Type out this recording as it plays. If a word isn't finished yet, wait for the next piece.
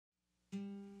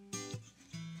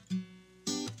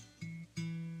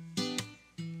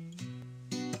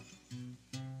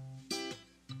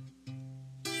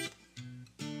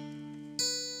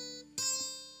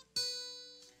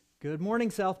Good morning,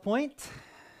 SouthPoint.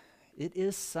 It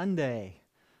is Sunday.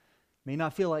 May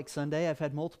not feel like Sunday. I've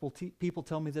had multiple people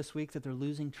tell me this week that they're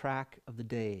losing track of the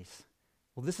days.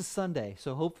 Well, this is Sunday,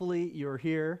 so hopefully you're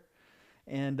here,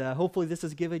 and hopefully this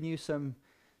has given you some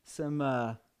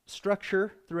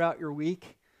structure throughout your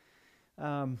week.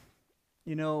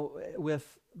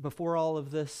 With before all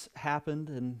of this happened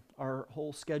and our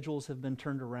whole schedules have been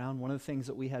turned around, one of the things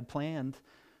that we had planned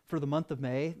for the month of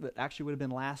May, that actually would have been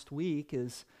last week,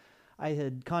 is I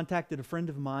had contacted a friend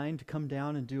of mine to come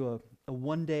down and do a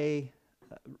one-day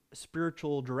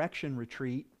spiritual direction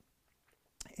retreat.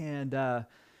 And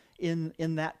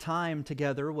in that time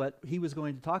together, what he was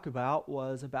going to talk about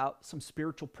was about some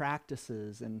spiritual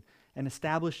practices and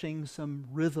establishing some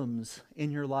rhythms in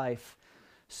your life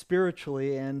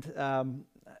spiritually. And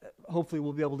hopefully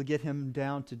we'll be able to get him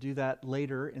down to do that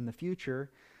later in the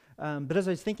future. But as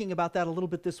I was thinking about that a little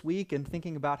bit this week and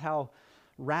thinking about how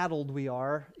rattled we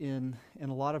are in a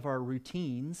lot of our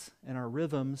routines and our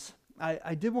rhythms,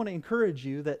 I did want to encourage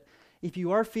you that if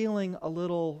you are feeling a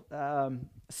little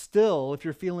if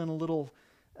you're feeling a little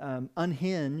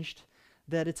unhinged,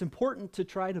 that it's important to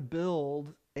try to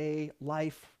build a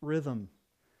life rhythm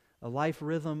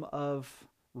of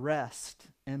rest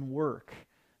and work.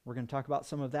 We're going to talk about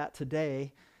some of that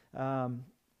today,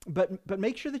 but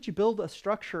make sure that you build a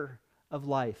structure of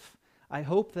life. I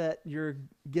hope that you're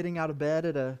getting out of bed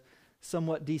at a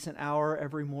somewhat decent hour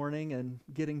every morning and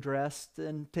getting dressed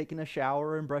and taking a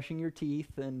shower and brushing your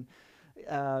teeth and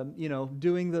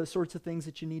doing the sorts of things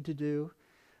that you need to do.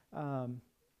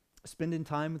 Spending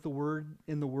time with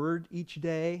in the Word each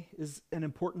day is an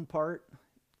important part.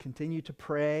 Continue to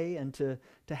pray and to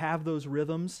have those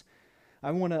rhythms.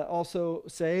 I want to also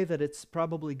say that it's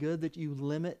probably good that you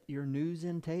limit your news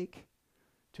intake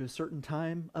to a certain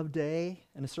time of day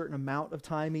and a certain amount of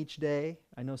time each day.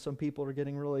 I know some people are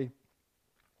getting really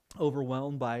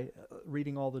overwhelmed by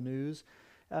reading all the news.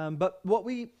 But what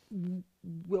we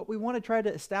want to try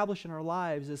to establish in our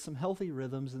lives is some healthy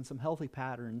rhythms and some healthy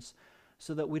patterns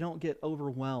so that we don't get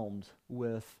overwhelmed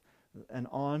with an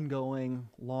ongoing,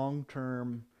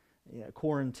 long-term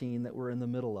quarantine that we're in the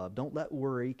middle of. Don't let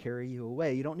worry carry you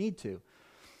away. You don't need to.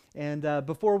 And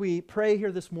before we pray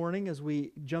here this morning, as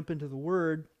we jump into the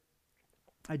Word,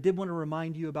 I did want to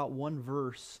remind you about one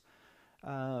verse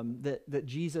that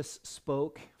Jesus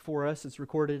spoke for us. It's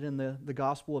recorded in the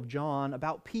Gospel of John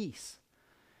about peace.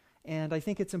 And I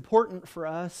think it's important for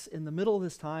us in the middle of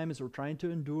this time, as we're trying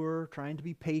to endure, trying to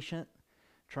be patient,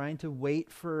 trying to wait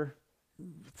for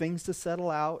things to settle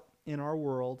out in our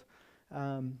world.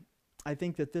 I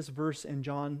think that this verse in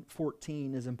John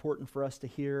 14 is important for us to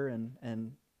hear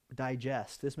and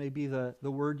digest. This may be the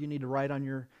word you need to write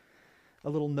on a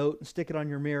little note and stick it on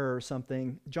your mirror or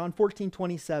something. John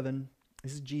 14:27,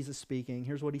 this is Jesus speaking.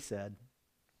 Here's what he said.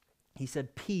 He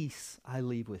said, "Peace I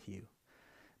leave with you.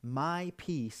 My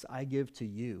peace I give to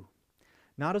you.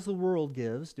 Not as the world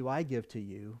gives, do I give to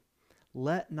you.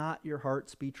 Let not your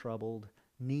hearts be troubled,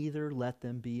 neither let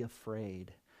them be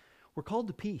afraid." We're called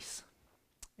to peace.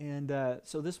 And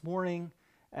so this morning,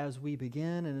 as we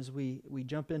begin and as we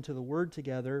jump into the Word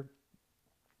together,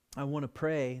 I want to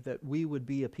pray that we would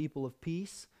be a people of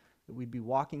peace, that we'd be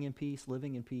walking in peace,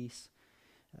 living in peace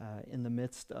in the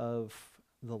midst of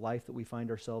the life that we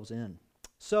find ourselves in.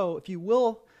 So if you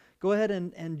will, go ahead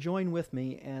and join with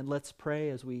me, and let's pray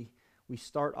as we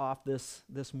start off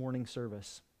this morning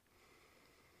service.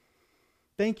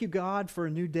 Thank you, God, for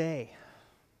a new day.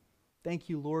 Thank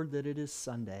you, Lord, that it is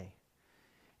Sunday.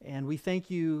 And we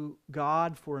thank you,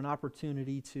 God, for an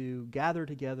opportunity to gather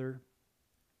together.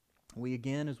 We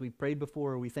again, as we prayed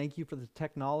before, we thank you for the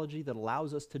technology that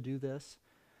allows us to do this.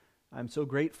 I'm so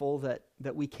grateful that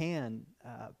we can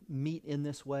meet in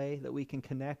this way, that we can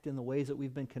connect in the ways that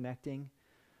we've been connecting,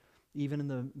 even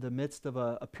in the midst of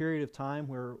a period of time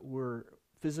where we're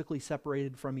physically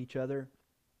separated from each other.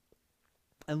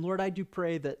 And Lord, I do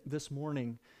pray that this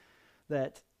morning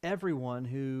that everyone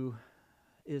who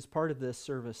is part of this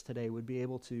service today would be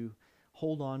able to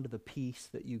hold on to the peace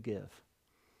that you give.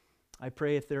 I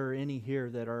pray if there are any here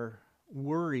that are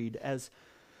worried as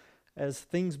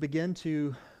things begin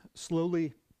to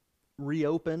slowly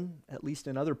reopen, at least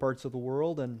in other parts of the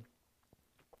world, and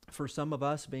for some of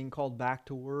us being called back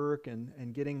to work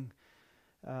and getting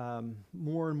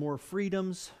more and more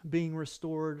freedoms being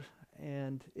restored,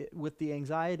 and with the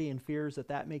anxiety and fears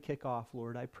that may kick off,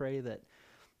 Lord, I pray that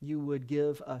you would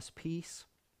give us peace,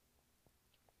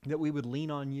 that we would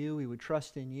lean on you, we would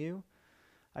trust in you.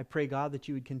 I pray, God, that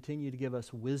you would continue to give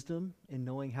us wisdom in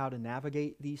knowing how to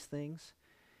navigate these things.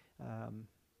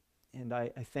 And I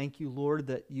thank you, Lord,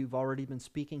 that you've already been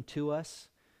speaking to us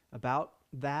about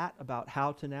that, about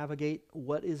how to navigate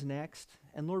what is next.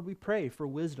 And Lord, we pray for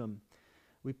wisdom.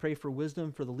 We pray for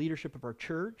wisdom for the leadership of our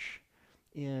church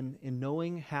in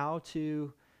knowing how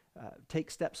to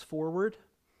take steps forward.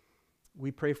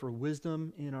 We pray for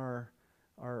wisdom in our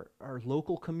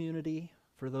local community,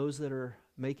 for those that are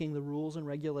making the rules and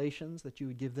regulations, that you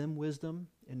would give them wisdom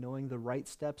in knowing the right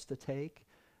steps to take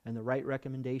and the right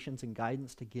recommendations and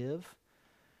guidance to give.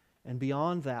 And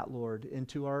beyond that, Lord,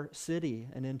 into our city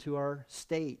and into our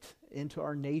state, into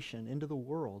our nation, into the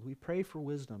world, we pray for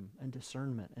wisdom and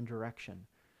discernment and direction.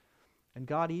 And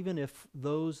God, even if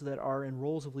those that are in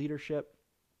roles of leadership,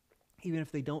 even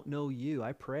if they don't know you,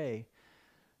 I pray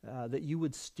that you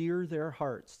would steer their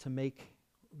hearts to make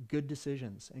good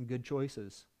decisions and good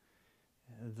choices.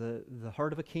 The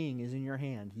heart of a king is in your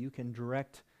hand. You can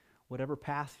direct whatever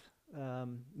path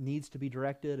needs to be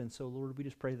directed. And so, Lord, we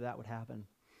just pray that would happen.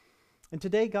 And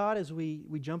today, God, as we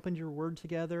jump into your word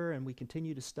together and we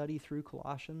continue to study through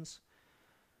Colossians,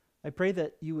 I pray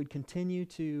that you would continue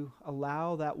to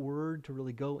allow that word to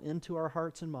really go into our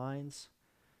hearts and minds,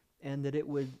 and that it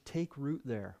would take root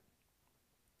there.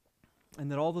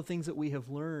 And that all the things that we have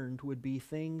learned would be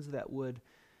things that would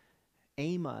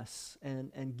aim us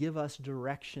and give us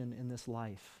direction in this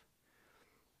life.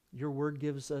 Your word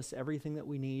gives us everything that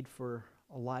we need for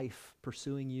a life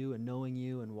pursuing you and knowing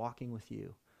you and walking with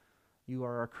you. You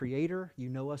are our creator. You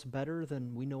know us better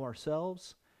than we know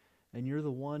ourselves. And you're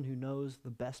the one who knows the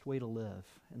best way to live.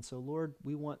 And so, Lord,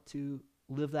 we want to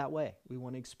live that way. We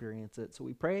want to experience it. So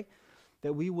we pray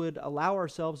that we would allow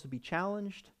ourselves to be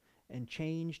challenged and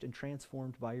changed and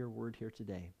transformed by your word here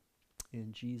today.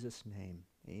 In Jesus' name,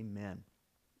 amen.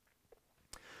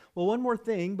 Well, one more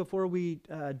thing before we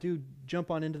do jump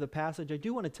on into the passage, I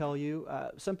do want to tell you,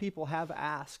 some people have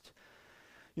asked,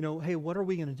 hey, what are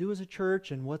we going to do as a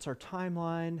church, and what's our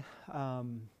timeline?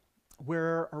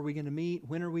 Where are we going to meet?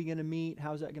 When are we going to meet?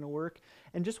 How's that going to work?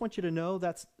 And just want you to know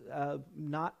that's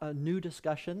not a new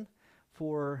discussion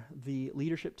for the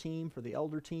leadership team, for the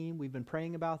elder team. We've been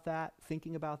praying about that,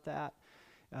 thinking about that.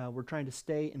 We're trying to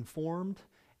stay informed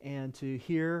and to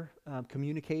hear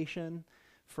communication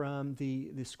from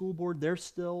the school board. They're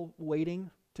still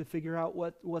waiting to figure out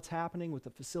what's happening with the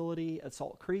facility at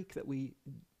Salt Creek that we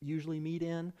usually meet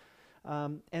in.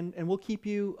 And we'll keep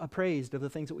you appraised of the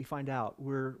things that we find out.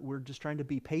 We're just trying to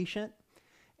be patient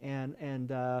and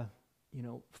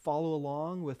follow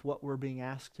along with what we're being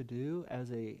asked to do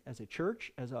as a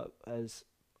church, as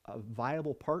a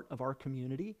viable part of our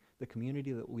community, the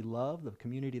community that we love, the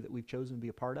community that we've chosen to be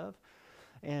a part of.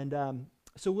 And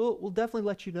so we'll definitely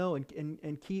let you know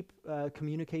and keep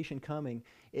communication coming.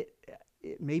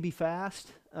 It may be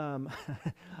fast.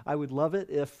 I would love it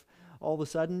if all of a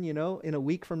sudden, in a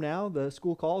week from now, the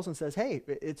school calls and says, hey,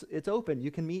 it's open.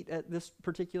 You can meet at this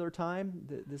particular time.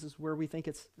 This is where we think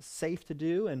it's safe to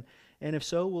do. And if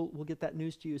so, we'll get that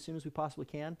news to you as soon as we possibly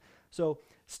can. So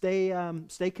stay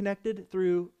connected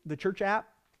through the church app,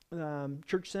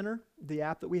 Church Center, the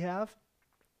app that we have.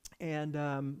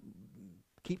 And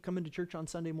keep coming to church on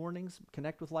Sunday mornings,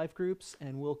 connect with life groups,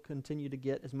 and we'll continue to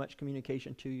get as much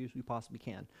communication to you as we possibly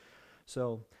can.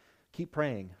 So keep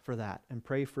praying for that and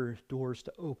pray for doors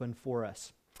to open for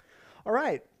us. All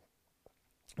right.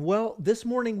 Well, this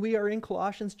morning we are in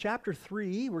Colossians chapter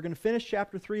 3. We're going to finish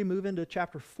chapter 3, move into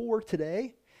chapter 4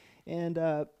 today. And,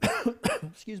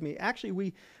 excuse me,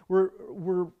 actually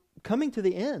we're coming to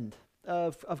the end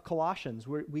of Colossians.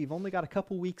 We've only got a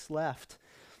couple weeks left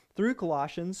through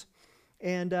Colossians.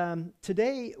 And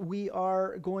today we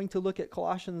are going to look at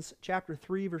Colossians chapter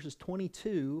 3, verses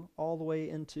 22, all the way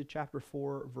into chapter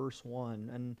 4, verse 1.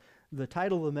 And the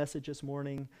title of the message this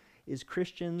morning is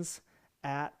Christians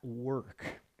at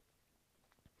Work.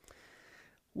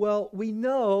 Well, we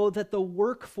know that the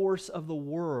workforce of the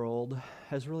world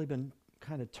has really been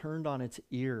kind of turned on its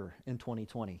ear in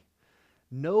 2020.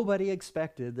 Nobody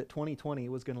expected that 2020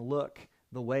 was going to look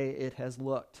the way it has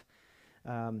looked.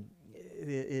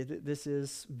 This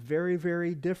is very,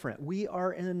 very different. We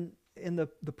are in the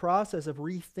process of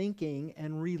rethinking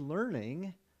and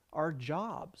relearning our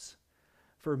jobs.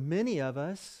 For many of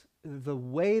us, the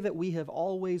way that we have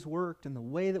always worked and the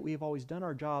way that we have always done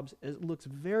our jobs, it looks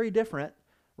very different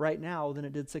right now than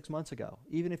it did 6 months ago.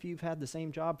 Even if you've had the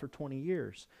same job for 20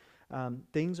 years,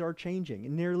 things are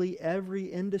changing. Nearly every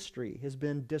industry has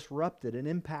been disrupted and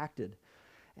impacted.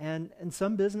 And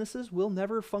some businesses will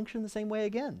never function the same way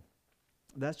again.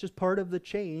 That's just part of the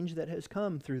change that has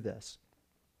come through this.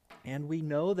 And we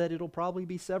know that it'll probably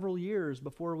be several years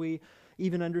before we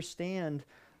even understand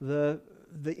the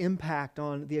impact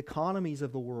on the economies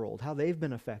of the world, how they've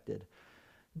been affected.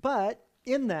 But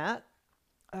in that,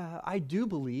 I do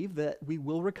believe that we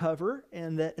will recover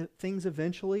and that things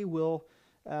eventually will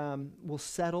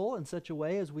settle in such a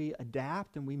way as we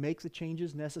adapt and we make the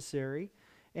changes necessary.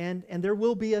 And there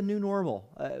will be a new normal.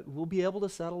 We'll be able to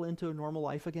settle into a normal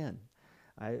life again.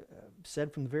 I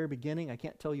said from the very beginning, I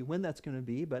can't tell you when that's going to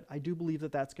be, but I do believe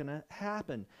that that's going to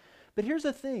happen. But here's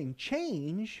the thing.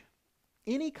 Change,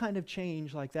 any kind of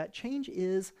change like that, change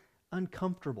is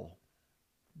uncomfortable.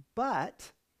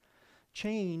 But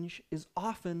change is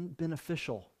often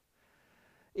beneficial.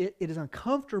 It is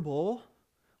uncomfortable.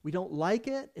 We don't like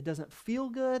it. It doesn't feel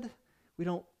good. We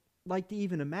don't like to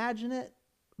even imagine it.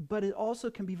 But it also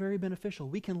can be very beneficial.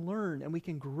 We can learn and we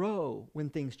can grow when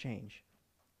things change.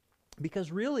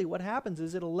 Because really what happens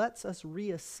is it lets us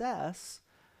reassess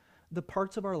the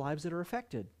parts of our lives that are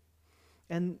affected.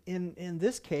 And in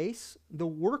this case, the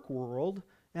work world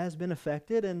has been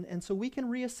affected, and so we can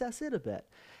reassess it a bit.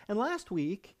 And last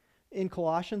week in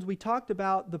Colossians, we talked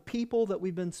about the people that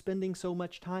we've been spending so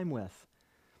much time with.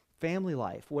 Family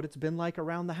life, what it's been like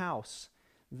around the house.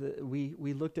 We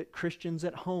looked at Christians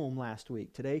at home last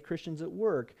week. Today, Christians at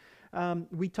work.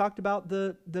 We talked about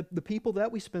the people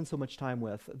that we spend so much time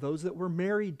with, those that we're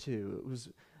married to. It was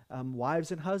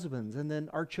wives and husbands, and then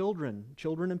our children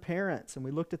and parents, and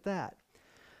we looked at that.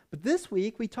 But this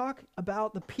week, we talk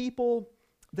about the people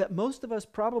that most of us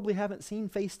probably haven't seen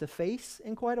face to face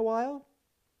in quite a while,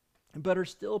 but are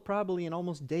still probably in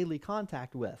almost daily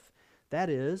contact with. That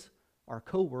is, our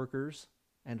coworkers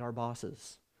and our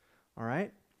bosses. All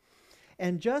right?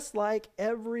 And just like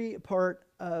every part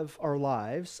of our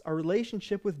lives, our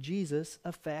relationship with Jesus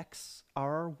affects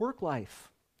our work life.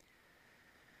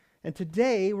 And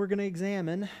today we're going to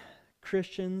examine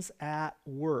Christians at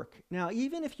work. Now,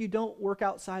 even if you don't work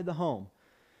outside the home,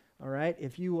 all right,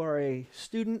 if you are a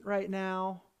student right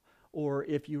now, or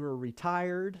if you are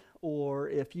retired, or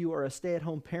if you are a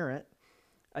stay-at-home parent,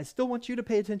 I still want you to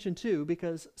pay attention too,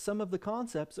 because some of the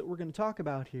concepts that we're going to talk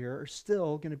about here are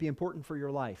still going to be important for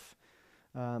your life,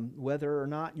 whether or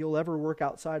not you'll ever work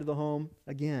outside of the home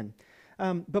again.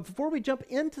 But before we jump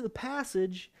into the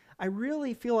passage, I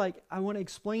really feel like I want to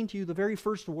explain to you the very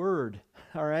first word,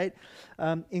 all right?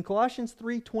 In Colossians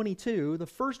 3:22, the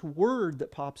first word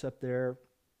that pops up there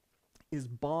is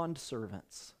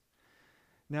bondservants.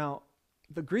 Now,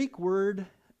 the Greek word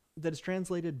that is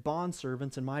translated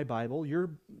bondservants in my Bible, your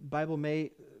Bible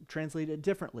may translate it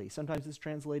differently. Sometimes it's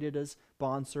translated as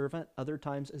bondservant, other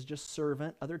times as just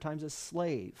servant, other times as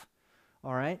slave,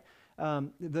 all right?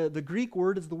 The Greek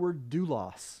word is the word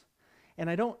doulos. And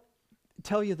I don't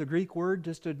tell you the Greek word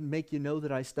just to make you know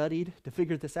that I studied to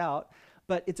figure this out,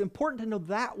 but it's important to know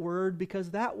that word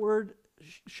because that word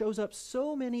shows up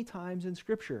so many times in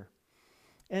Scripture.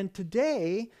 And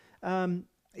today,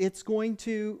 it's going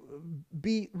to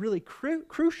be really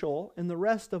crucial in the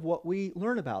rest of what we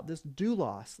learn about, this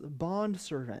doulos, the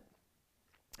bondservant.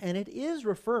 And it is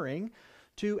referring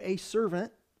to a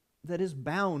servant that is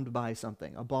bound by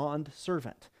something, a bond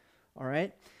servant, all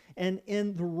right? And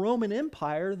in the Roman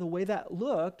Empire, the way that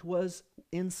looked was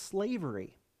in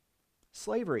slavery.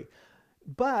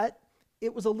 But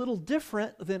it was a little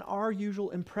different than our usual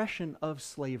impression of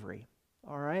slavery,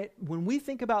 all right? When we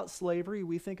think about slavery,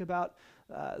 we think about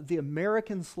the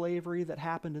American slavery that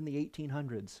happened in the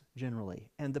 1800s, generally.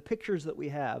 And the pictures that we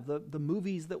have, the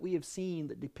movies that we have seen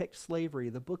that depict slavery,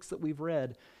 the books that we've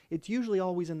read, it's usually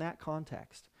always in that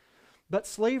context. But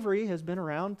slavery has been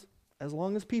around as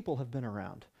long as people have been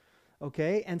around,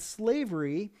 okay? And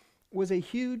slavery was a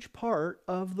huge part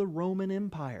of the Roman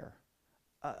Empire,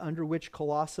 under which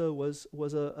Colossae was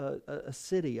a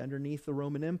city underneath the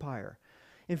Roman Empire.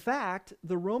 In fact,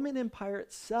 the Roman Empire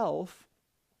itself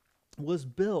was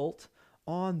built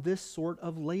on this sort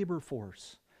of labor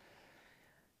force.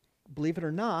 Believe it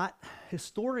or not,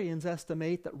 historians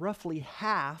estimate that roughly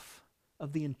half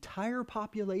of the entire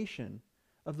population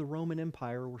of the Roman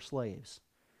Empire were slaves.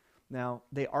 Now,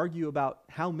 they argue about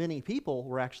how many people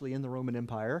were actually in the Roman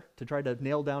Empire. To try to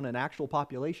nail down an actual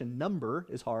population number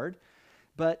is hard,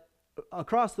 but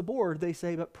across the board, they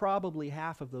say that probably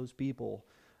half of those people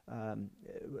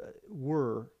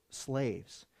were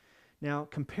slaves. Now,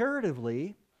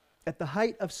 comparatively, at the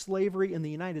height of slavery in the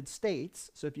United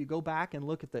States, so if you go back and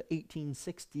look at the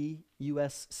 1860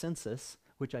 U.S. Census,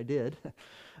 which I did,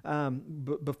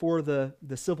 before the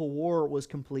Civil War was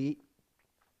complete,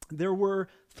 there were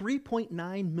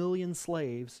 3.9 million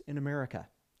slaves in America.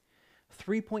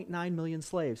 3.9 million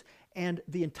slaves. And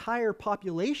the entire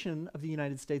population of the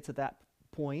United States at that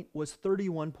point was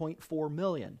 31.4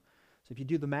 million. So if you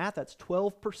do the math, that's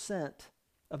 12%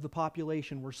 of the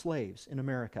population were slaves in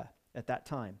America at that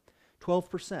time.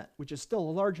 12%, which is still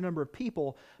a large number of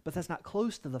people, but that's not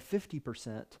close to the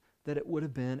 50% that it would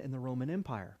have been in the Roman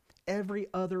Empire. Every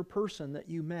other person that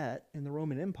you met in the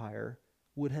Roman Empire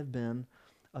would have been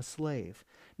a slave.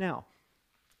 Now,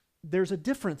 there's a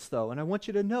difference, though, and I want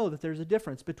you to know that there's a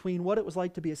difference between what it was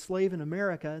like to be a slave in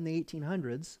America in the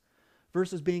 1800s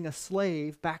versus being a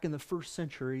slave back in the first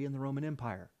century in the Roman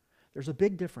Empire. There's a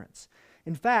big difference.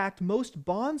 In fact, most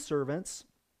bondservants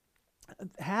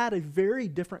had a very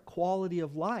different quality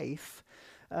of life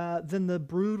than the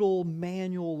brutal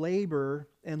manual labor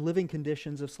and living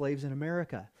conditions of slaves in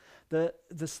America.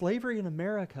 The slavery in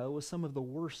America was some of the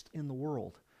worst in the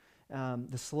world.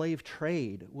 The slave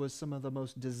trade was some of the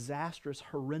most disastrous,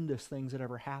 horrendous things that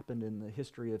ever happened in the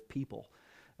history of people.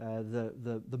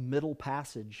 The Middle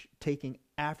Passage, taking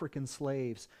African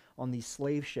slaves on these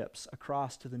slave ships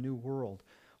across to the New World.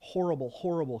 Horrible,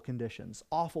 horrible conditions,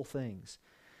 awful things.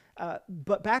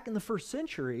 But back in the first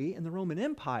century, in the Roman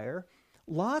Empire,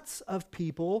 lots of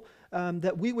people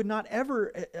that we would not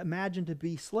ever imagine to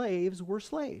be slaves were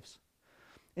slaves.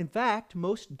 In fact,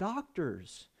 most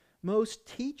doctors, most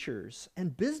teachers,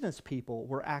 and business people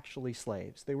were actually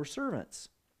slaves. They were servants.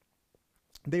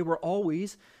 They were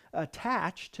always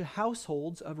attached to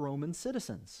households of Roman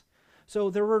citizens. So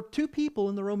there were two people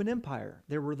in the Roman Empire.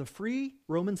 There were the free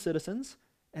Roman citizens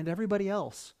and everybody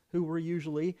else who were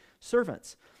usually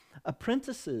servants.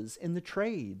 Apprentices in the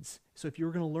trades. So if you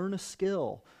were going to learn a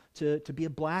skill to be a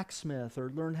blacksmith or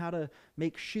learn how to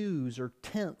make shoes or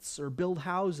tents or build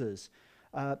houses,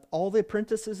 all the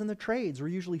apprentices in the trades were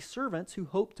usually servants who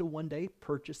hoped to one day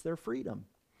purchase their freedom.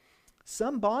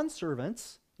 Some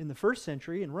bondservants in the first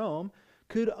century in Rome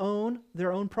could own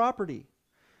their own property.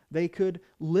 They could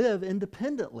live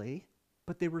independently,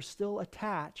 but they were still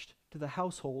attached to the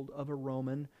household of a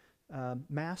Roman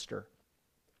master.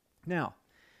 Now,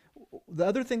 the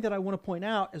other thing that I want to point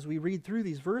out as we read through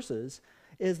these verses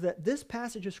is that this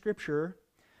passage of Scripture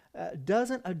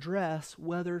doesn't address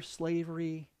whether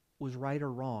slavery was right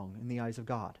or wrong in the eyes of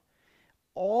God.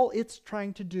 All it's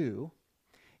trying to do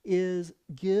is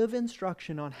give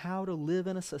instruction on how to live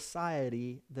in a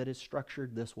society that is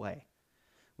structured this way,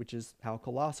 which is how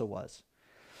Colossae was.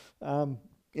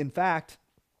 In fact,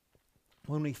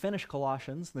 when we finish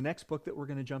Colossians, the next book that we're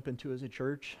going to jump into as a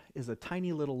church is a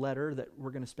tiny little letter that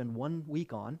we're going to spend 1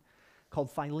 week on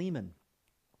called Philemon.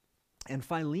 And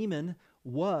Philemon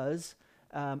was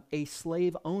a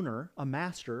slave owner, a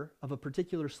master of a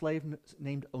particular slave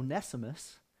named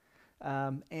Onesimus.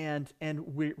 And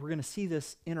we're going to see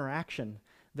this interaction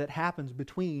that happens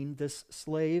between this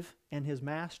slave and his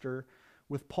master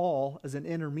with Paul as an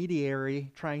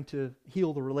intermediary trying to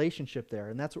heal the relationship there.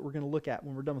 And that's what we're going to look at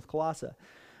when we're done with Colossae.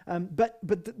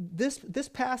 This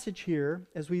passage here,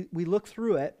 as we look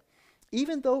through it,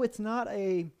 even though it's not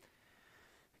a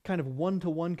kind of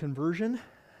one-to-one conversion,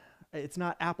 it's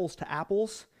not apples to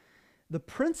apples, the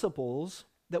principles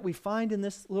that we find in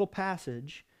this little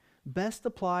passage best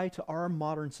apply to our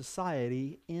modern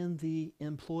society in the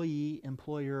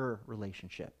employee-employer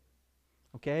relationship.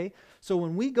 Okay? So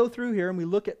when we go through here and we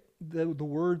look at the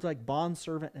words like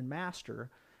bondservant and master,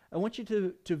 I want you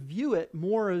to view it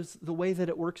more as the way that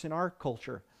it works in our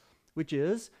culture, which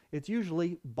is it's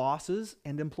usually bosses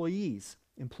and employees,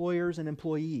 employers and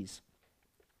employees.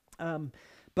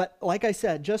 But like I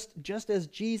said, just as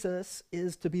Jesus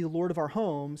is to be the Lord of our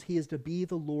homes, he is to be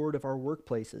the Lord of our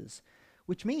workplaces,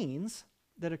 which means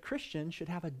that a Christian should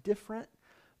have a different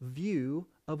view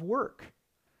of work.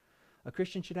 A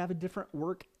Christian should have a different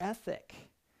work ethic.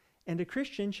 And a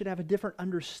Christian should have a different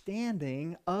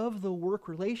understanding of the work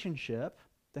relationship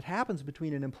that happens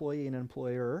between an employee and an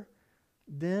employer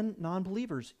than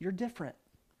non-believers. You're different.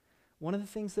 One of the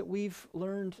things that we've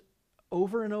learned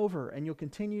over and over, and you'll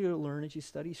continue to learn as you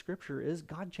study Scripture, is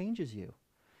God changes you.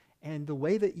 And the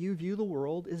way that you view the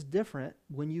world is different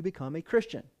when you become a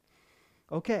Christian.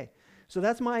 Okay, so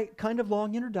that's my kind of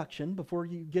long introduction before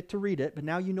you get to read it, but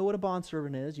now you know what a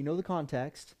bondservant is, you know the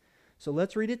context. So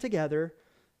let's read it together.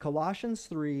 Colossians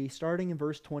 3, starting in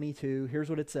verse 22, here's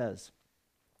what it says.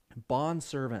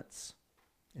 Bondservants,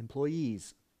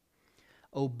 employees,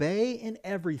 obey in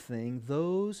everything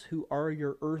those who are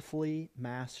your earthly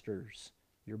masters,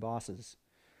 your bosses,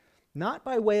 not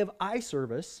by way of eye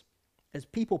service as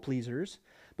people pleasers,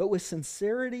 but with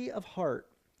sincerity of heart,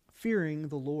 fearing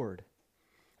the Lord.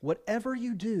 Whatever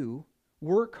you do,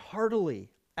 work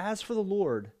heartily as for the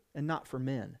Lord and not for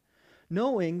men,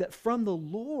 knowing that from the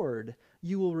Lord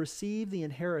you will receive the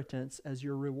inheritance as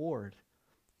your reward.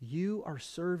 You are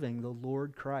serving the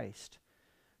Lord Christ.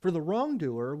 For the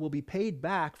wrongdoer will be paid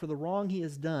back for the wrong he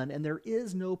has done, and there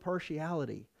is no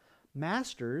partiality.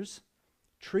 Masters,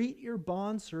 Treat your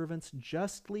bondservants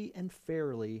justly and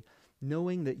fairly,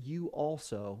 knowing that you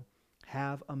also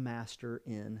have a master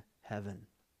in heaven.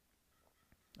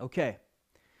 Okay,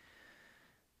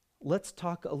 let's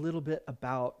talk a little bit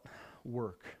about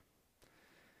work.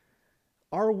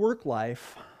 Our work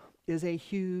life is a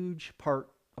huge part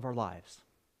of our lives.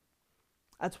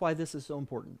 That's why this is so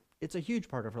important. It's a huge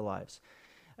part of our lives.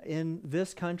 In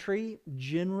this country,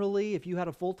 generally, if you had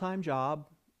a full-time job,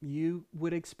 you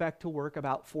would expect to work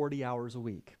about 40 hours a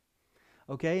week.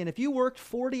 Okay, and if you worked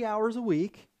 40 hours a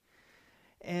week,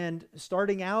 and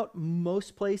starting out,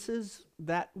 most places,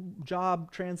 that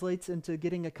job translates into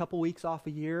getting a couple weeks off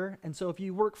a year. And so if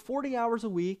you work 40 hours a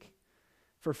week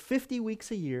for 50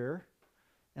 weeks a year,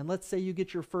 and let's say you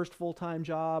get your first full-time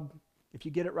job, if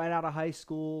you get it right out of high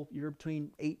school, you're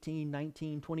between 18,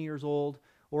 19, 20 years old,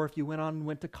 or if you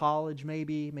went to college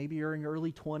maybe you're in your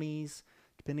early 20s,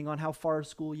 depending on how far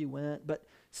school you went. But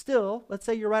still, let's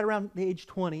say you're right around the age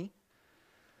 20.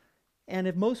 And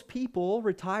if most people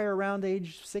retire around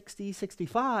age 60,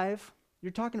 65,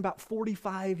 you're talking about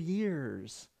 45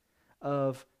 years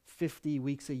of 50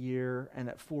 weeks a year and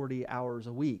at 40 hours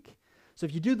a week. So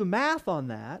if you do the math on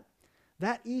that,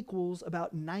 that equals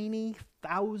about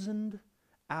 90,000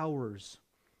 hours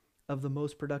of the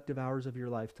most productive hours of your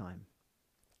lifetime.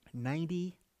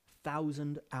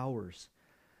 90,000 hours.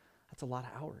 That's a lot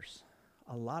of hours.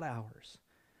 A lot of hours.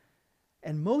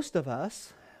 And most of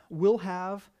us will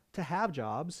have to have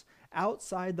jobs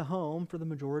outside the home for the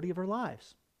majority of our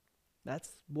lives.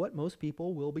 That's what most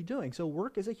people will be doing. So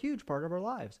work is a huge part of our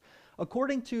lives.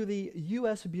 According to the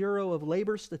U.S. Bureau of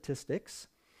Labor Statistics,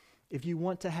 if you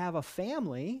want to have a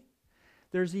family,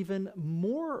 there's even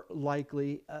more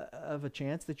likely of a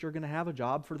chance that you're going to have a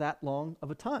job for that long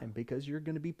of a time because you're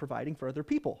going to be providing for other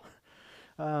people.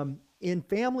 In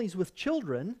families with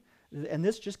children, and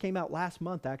this just came out last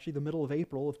month, actually, the middle of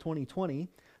April of 2020,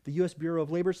 the U.S. Bureau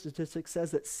of Labor Statistics says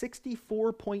that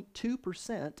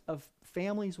 64.2% of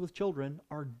families with children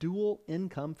are dual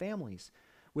income families,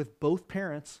 with both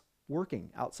parents working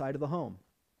outside of the home.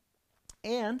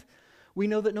 And we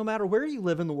know that no matter where you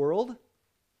live in the world,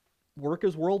 work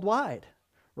is worldwide,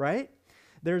 right?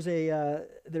 There's an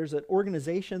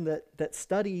organization that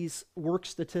studies work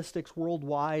statistics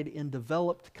worldwide in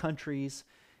developed countries.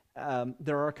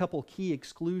 There are a couple key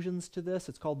exclusions to this.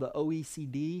 It's called the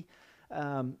OECD,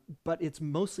 but it's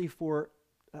mostly for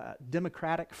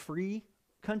democratic free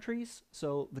countries.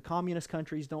 So the communist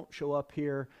countries don't show up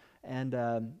here,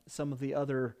 and some of the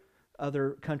other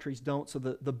countries don't. So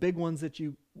the big ones that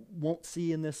you won't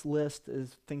see in this list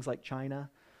is things like China,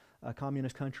 a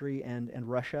communist country, and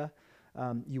Russia.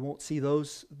 You won't see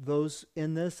those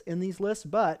in these lists,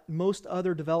 but most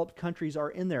other developed countries are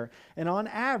in there. And on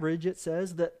average, it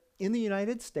says that in the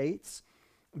United States,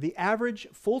 the average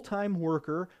full-time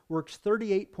worker works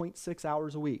 38.6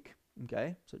 hours a week.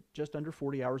 Okay, so just under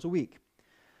 40 hours a week.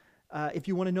 If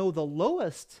you want to know the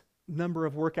lowest number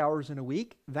of work hours in a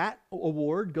week, that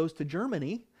award goes to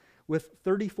Germany with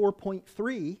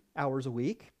 34.3 hours a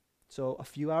week, so a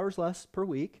few hours less per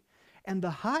week. And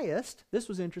the highest, this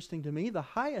was interesting to me, the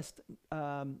highest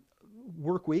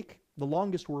work week, the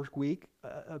longest work week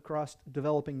across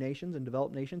developing nations and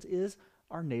developed nations is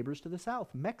our neighbors to the south.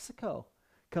 Mexico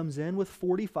comes in with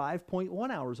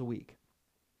 45.1 hours a week.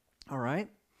 All right.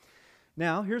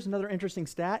 Now, here's another interesting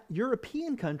stat.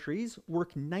 European countries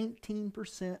work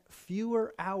 19%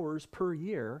 fewer hours per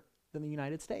year than the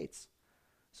United States.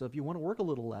 So if you want to work a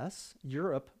little less,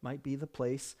 Europe might be the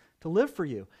place to live for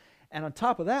you. And on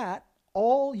top of that,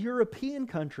 all European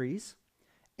countries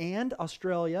and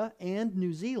Australia and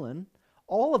New Zealand,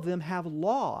 all of them have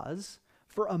laws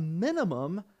for a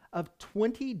minimum of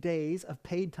 20 days of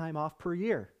paid time off per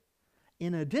year,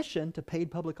 in addition to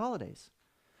paid public holidays.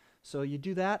 So you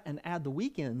do that and add the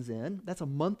weekends in, that's a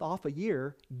month off a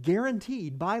year,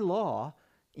 guaranteed by law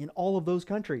in all of those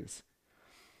countries.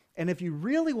 And if you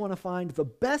really want to find the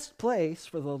best place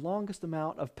for the longest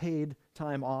amount of paid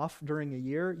time off during a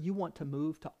year, you want to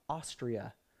move to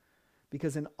Austria.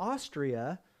 Because in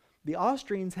Austria, the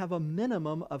Austrians have a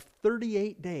minimum of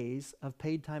 38 days of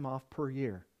paid time off per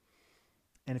year.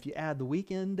 And if you add the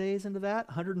weekend days into that,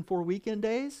 104 weekend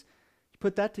days, you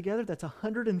put that together, that's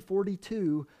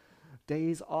 142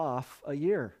 days off a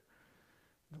year.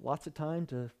 Lots of time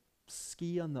to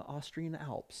ski on the Austrian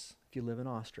Alps if you live in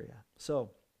Austria.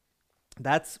 So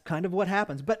that's kind of what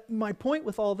happens. But my point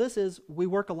with all this is we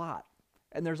work a lot,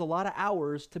 and there's a lot of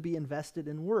hours to be invested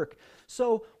in work.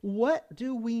 So what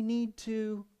do we need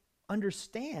to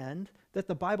understand that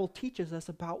the Bible teaches us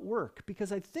about work?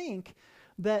 Because I think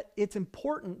that it's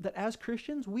important that as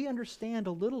Christians, we understand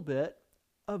a little bit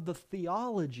of the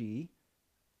theology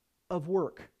of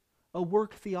work, a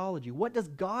work theology. What does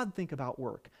God think about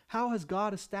work? How has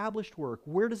God established work?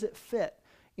 Where does it fit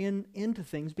into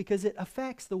things? Because it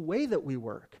affects the way that we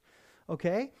work,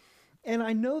 okay? And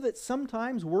I know that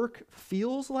sometimes work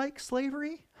feels like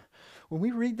slavery. When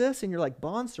we read this and you're like,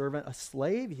 bondservant, a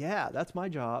slave? Yeah, that's my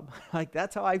job. Like,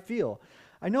 that's how I feel.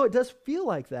 I know it does feel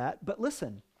like that, but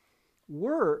listen,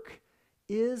 work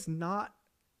itself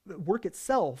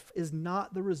is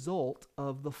not the result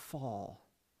of the fall.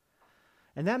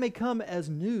 And that may come as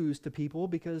news to people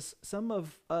because some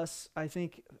of us, I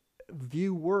think,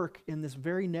 view work in this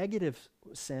very negative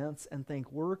sense and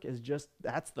think work is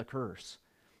that's the curse.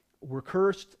 We're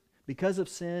cursed because of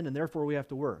sin and therefore we have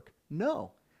to work.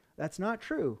 No, that's not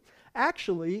true.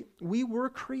 Actually, we were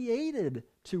created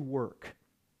to work,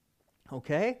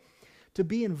 okay? To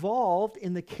be involved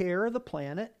in the care of the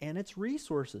planet and its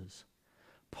resources.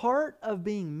 Part of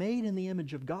being made in the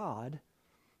image of God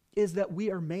is that we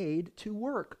are made to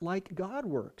work like God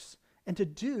works and to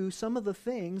do some of the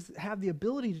things, have the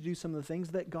ability to do some of the things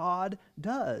that God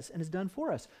does and has done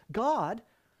for us. God,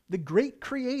 the great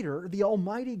creator, the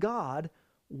almighty God,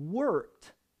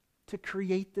 worked to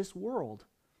create this world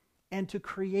and to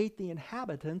create the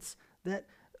inhabitants that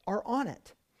are on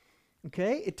it.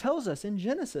 Okay? It tells us in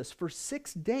Genesis, for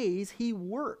 6 days he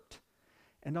worked,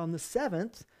 and on the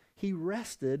 7th he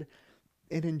rested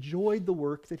and enjoyed the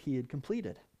work that he had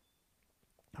completed.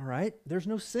 All right? There's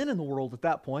no sin in the world at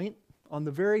that point. On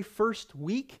the very first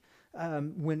week,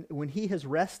 when he has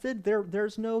rested,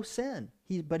 there's no sin.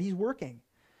 But he's working.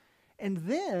 And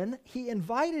then he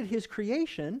invited his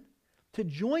creation to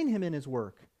join him in his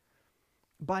work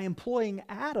by employing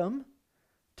Adam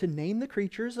to name the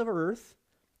creatures of earth,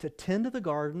 to tend to the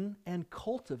garden, and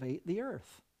cultivate the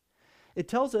earth. It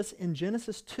tells us in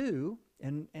Genesis 2,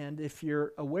 and if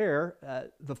you're aware,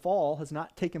 the fall has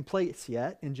not taken place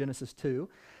yet in Genesis 2,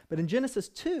 but in Genesis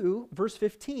 2, verse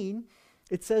 15,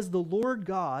 it says, the Lord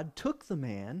God took the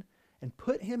man and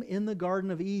put him in the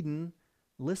Garden of Eden,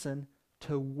 listen,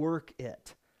 to work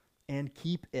it and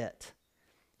keep it.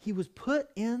 He was put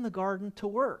in the garden to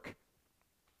work.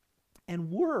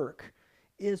 And work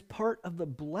is part of the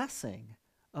blessing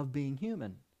of being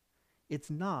human. It's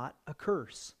not a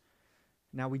curse.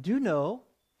 Now, we do know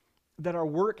that our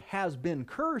work has been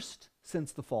cursed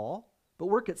since the fall, but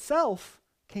work itself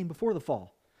came before the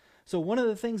fall. So one of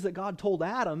the things that God told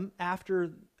Adam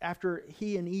after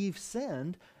he and Eve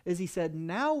sinned is he said,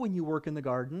 now when you work in the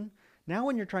garden, now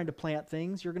when you're trying to plant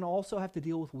things, you're going to also have to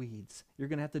deal with weeds. You're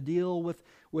going to have to deal with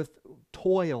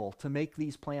toil to make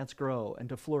these plants grow and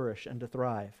to flourish and to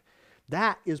thrive.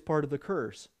 That is part of the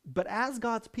curse. But as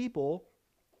God's people,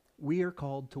 we are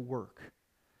called to work.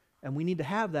 And we need to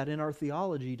have that in our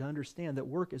theology to understand that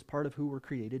work is part of who we're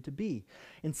created to be.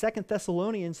 In 2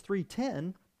 Thessalonians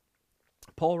 3:10,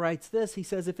 Paul writes this. He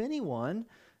says, if anyone,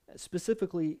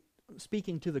 specifically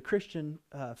speaking to the Christian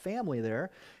family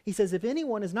there, he says, if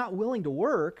anyone is not willing to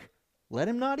work, let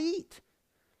him not eat.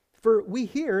 For we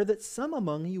hear that some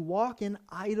among you walk in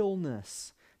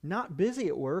idleness, not busy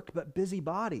at work, but busy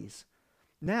bodies.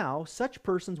 Now, such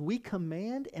persons we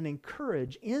command and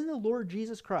encourage in the Lord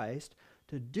Jesus Christ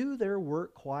to do their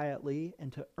work quietly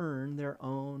and to earn their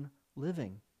own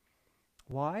living.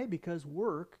 Why? Because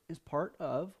work is part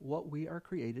of what we are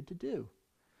created to do.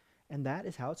 And that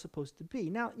is how it's supposed to be.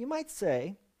 Now, you might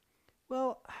say,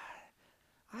 well,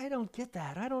 I don't get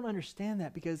that. I don't understand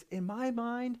that because in my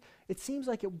mind, it seems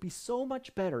like it would be so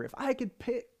much better. If I could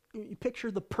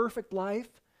picture the perfect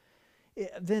life,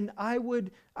 then I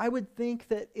would think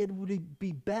that it would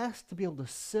be best to be able to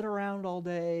sit around all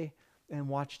day and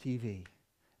watch TV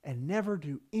and never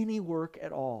do any work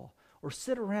at all, or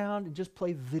sit around and just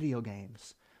play video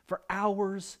games for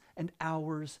hours and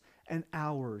hours and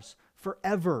hours,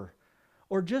 forever,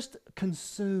 or just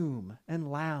consume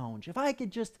and lounge. If I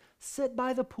could just sit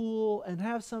by the pool and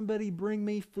have somebody bring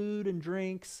me food and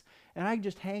drinks, and I could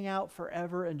just hang out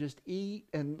forever and just eat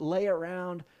and lay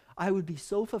around, I would be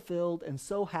so fulfilled and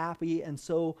so happy and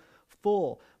so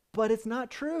full. But it's not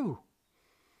true.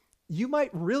 You might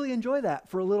really enjoy that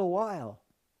for a little while.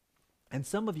 And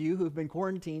some of you who have been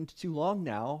quarantined too long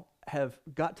now have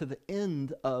got to the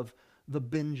end of the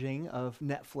binging of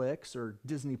Netflix or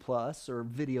Disney Plus or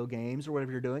video games or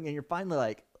whatever you're doing, and you're finally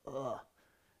like, ugh,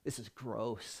 this is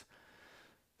gross.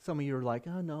 Some of you are like,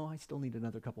 oh no, I still need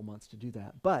another couple months to do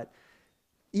that. But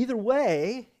either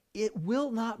way, it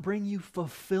will not bring you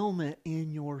fulfillment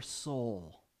in your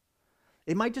soul.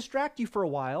 It might distract you for a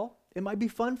while. It might be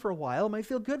fun for a while. It might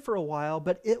feel good for a while,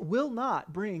 but it will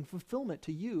not bring fulfillment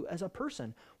to you as a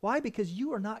person. Why? Because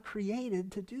you are not created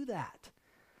to do that.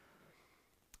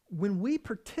 When we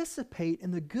participate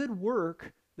in the good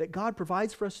work that God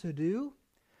provides for us to do,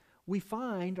 we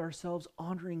find ourselves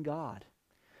honoring God.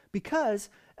 Because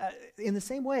in the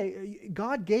same way,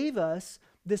 God gave us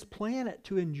this planet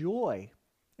to enjoy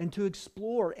and to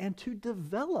explore and to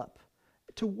develop,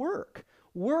 to work.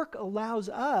 Work allows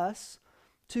us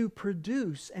to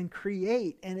produce and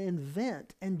create and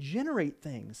invent and generate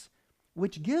things,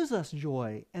 which gives us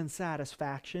joy and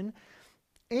satisfaction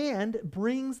and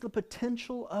brings the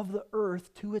potential of the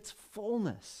earth to its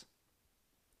fullness.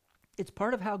 It's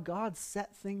part of how God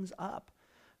set things up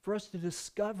for us to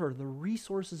discover the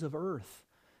resources of earth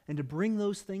and to bring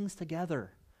those things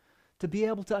together, to be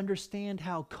able to understand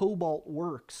how cobalt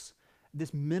works,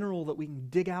 this mineral that we can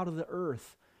dig out of the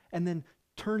earth, and then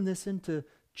turn this into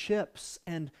chips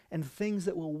and things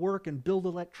that will work and build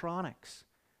electronics.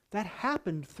 That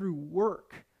happened through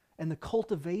work and the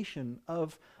cultivation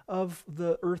of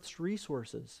the earth's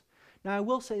resources. Now, I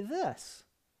will say this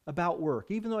about work.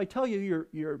 Even though I tell you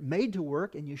you're made to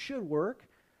work and you should work,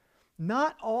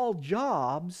 not all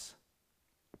jobs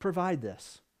provide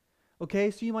this.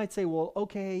 Okay, so you might say, well,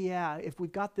 okay, yeah, if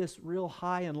we've got this real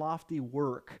high and lofty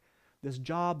work, this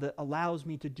job that allows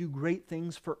me to do great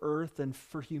things for earth and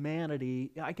for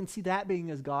humanity, I can see that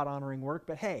being as God-honoring work,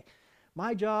 but hey,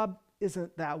 my job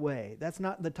isn't that way. That's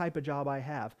not the type of job I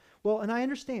have. Well, and I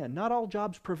understand, not all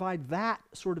jobs provide that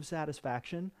sort of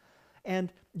satisfaction,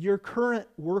 and your current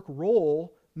work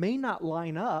role may not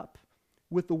line up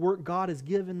with the work God has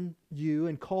given you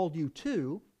and called you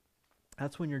to.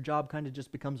 That's when your job kind of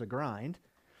just becomes a grind.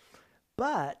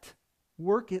 But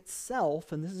work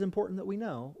itself, and this is important that we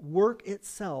know, work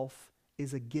itself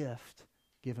is a gift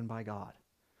given by God.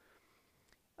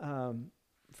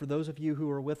 For those of you who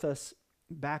were with us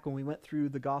back when we went through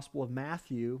the Gospel of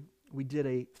Matthew, we did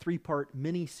a 3-part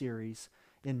mini-series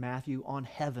in Matthew on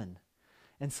heaven.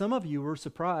 And some of you were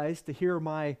surprised to hear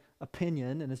my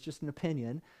opinion, and it's just an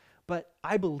opinion, but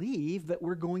I believe that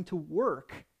we're going to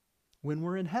work when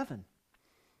we're in heaven.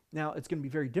 Now, it's going to be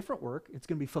very different work. It's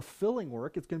going to be fulfilling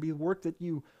work. It's going to be work that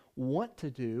you want to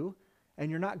do, and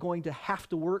you're not going to have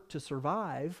to work to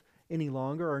survive any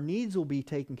longer. Our needs will be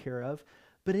taken care of,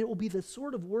 but it will be the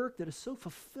sort of work that is so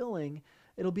fulfilling.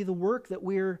 It'll be the work that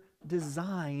we're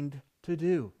designed to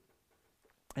do.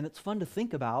 And it's fun to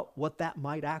think about what that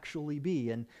might actually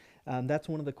be. And that's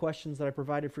one of the questions that I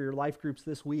provided for your life groups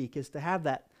this week, is to have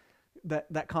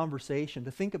that conversation,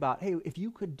 to think about, hey, if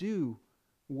you could do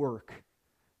work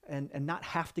and not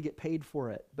have to get paid for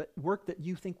it, but work that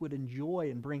you think would enjoy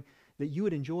and bring, that you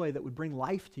would enjoy, that would bring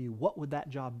life to you, what would that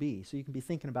job be? So you can be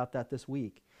thinking about that this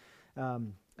week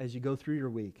as you go through your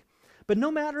week. But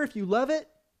no matter if you love it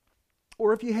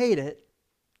or if you hate it,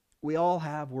 we all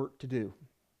have work to do.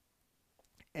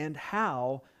 And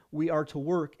how we are to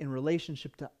work in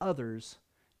relationship to others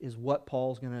is what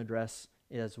Paul's going to address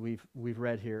as we've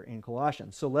read here in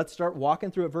Colossians. So let's start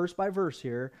walking through it verse by verse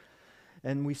here.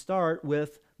 And we start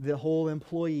with the whole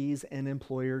employees and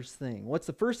employers thing. What's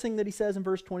the first thing that he says in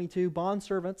verse 22?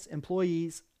 Bondservants,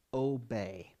 employees,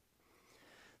 obey.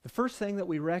 The first thing that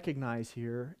we recognize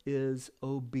here is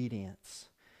obedience.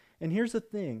 And here's the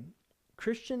thing.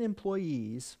 Christian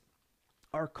employees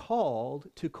are called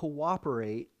to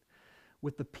cooperate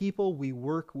with the people we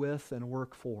work with and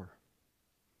work for.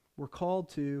 We're called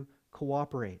to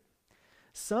cooperate.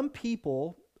 Some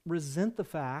people resent the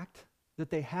fact that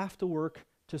they have to work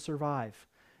to survive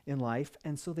in life,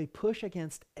 and so they push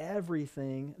against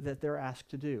everything that they're asked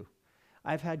to do.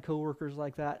 I've had coworkers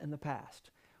like that in the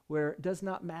past, where it does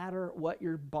not matter what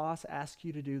your boss asks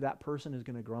you to do, that person is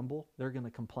going to grumble, they're going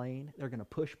to complain, they're going to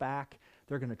push back,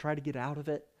 they're going to try to get out of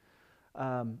it,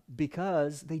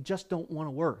 because they just don't want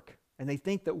to work. And they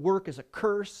think that work is a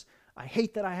curse. I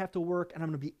hate that I have to work, and I'm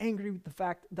going to be angry with the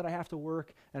fact that I have to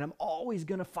work, and I'm always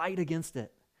going to fight against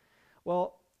it.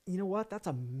 Well, you know what? That's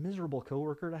a miserable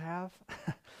coworker to have.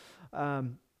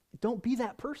 Don't be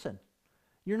that person.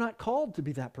 You're not called to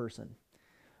be that person.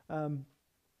 And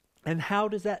how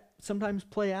does that sometimes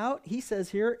play out? He says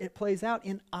here, it plays out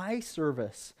in eye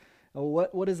service.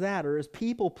 What is that? Or as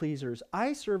people pleasers.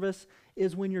 Eye service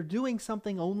is when you're doing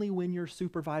something only when your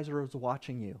supervisor is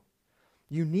watching you.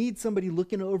 You need somebody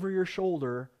looking over your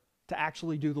shoulder to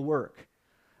actually do the work.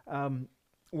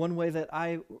 One way that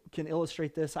I can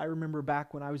illustrate this, I remember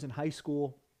back when I was in high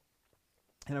school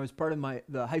and I was part of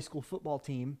the high school football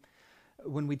team.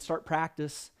 When we'd start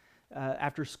practice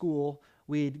after school,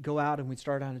 we'd go out and we'd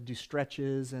start out to do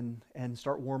stretches and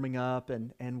start warming up,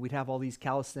 and we'd have all these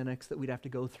calisthenics that we'd have to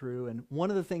go through. And one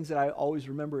of the things that I always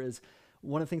remember is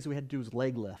one of the things that we had to do was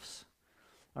leg lifts.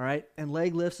 All right, and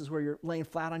leg lifts is where you're laying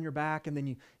flat on your back, and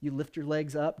then you lift your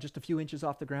legs up just a few inches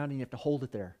off the ground, and you have to hold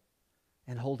it there,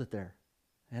 and hold it there,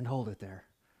 and hold it there.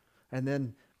 And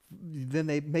then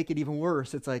they make it even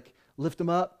worse. It's like, lift them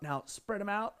up, now spread them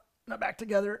out, now back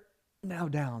together, now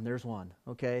down. There's one,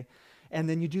 okay? And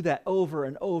then you do that over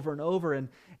and over and over.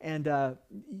 And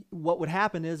what would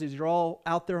happen is you're all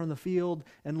out there on the field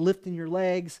and lifting your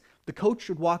legs. The coach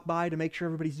would walk by to make sure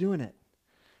everybody's doing it.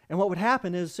 And what would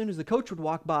happen is as soon as the coach would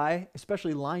walk by,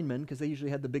 especially linemen, because they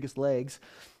usually had the biggest legs,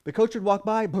 the coach would walk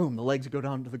by, boom, the legs would go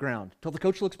down to the ground. Until the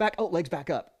coach looks back, oh, legs back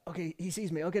up. Okay, he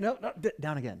sees me. Okay, no,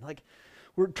 down again. Like,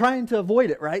 we're trying to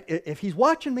avoid it, right? If he's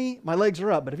watching me, my legs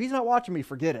are up. But if he's not watching me,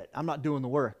 forget it. I'm not doing the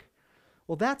work.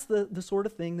 Well, that's the sort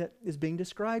of thing that is being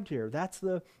described here. That's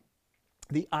the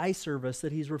eye service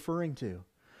that he's referring to.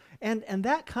 And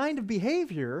that kind of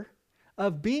behavior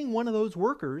of being one of those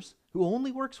workers who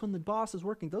only works when the boss is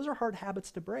working, those are hard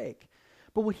habits to break.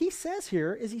 But what he says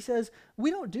here is he says,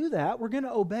 we don't do that. We're going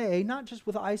to obey, not just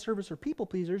with eye service or people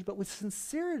pleasers, but with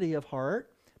sincerity of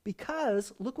heart,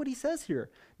 because look what he says here.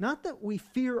 Not that we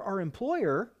fear our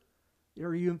employer,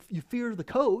 or you fear the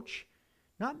coach,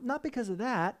 not because of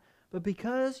that, but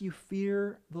because you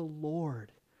fear the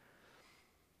Lord.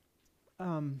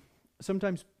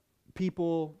 Sometimes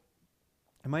people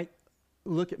might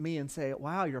look at me and say,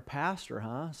 wow, you're a pastor,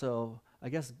 huh? So I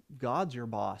guess God's your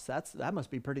boss. That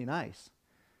must be pretty nice.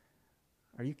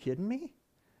 Are you kidding me?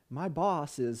 My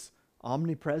boss is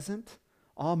omnipresent,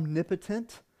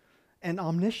 omnipotent, and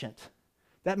omniscient.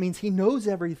 That means he knows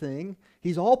everything,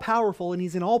 he's all powerful, and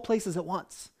he's in all places at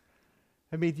once.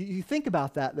 I mean, you think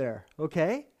about that there,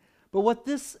 okay? But what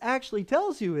this actually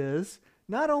tells you is,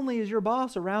 not only is your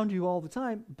boss around you all the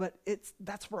time, but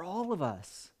that's for all of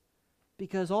us.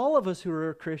 Because all of us who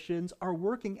are Christians are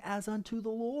working as unto the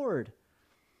Lord.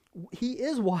 He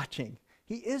is watching.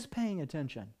 He is paying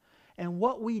attention. And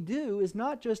what we do is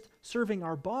not just serving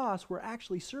our boss, we're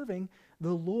actually serving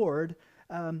the Lord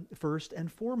first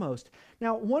and foremost.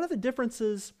 Now, one of the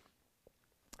differences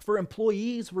for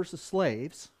employees versus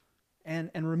slaves, and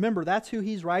remember, that's who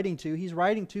he's writing to. He's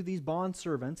writing to these bond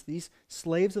servants, these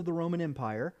slaves of the Roman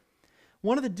Empire.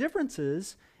 One of the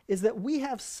differences is that we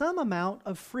have some amount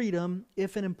of freedom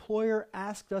if an employer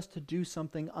asked us to do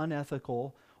something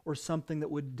unethical or something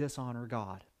that would dishonor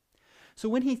God. So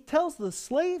when he tells the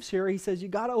slaves here, he says, you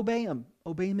got to obey him.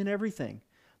 Obey him in everything.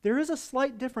 There is a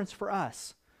slight difference for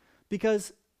us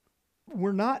because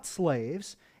we're not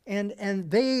slaves. And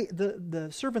the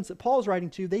servants that Paul's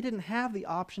writing to, they didn't have the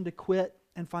option to quit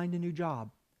and find a new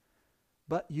job.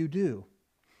 But you do.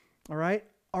 All right?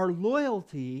 Our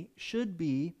loyalty should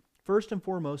be first and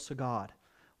foremost to God.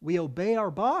 We obey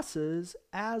our bosses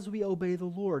as we obey the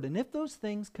Lord. And if those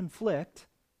things conflict,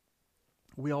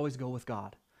 we always go with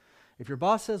God. If your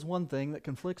boss says one thing that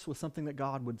conflicts with something that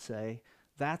God would say,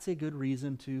 that's a good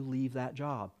reason to leave that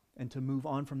job and to move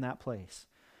on from that place.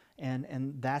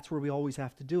 And that's where we always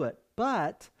have to do it.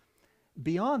 But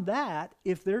beyond that,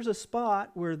 if there's a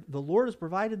spot where the Lord has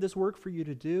provided this work for you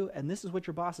to do, and this is what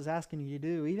your boss is asking you to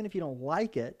do, even if you don't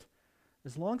like it,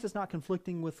 as long as it's not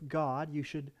conflicting with God, you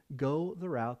should go the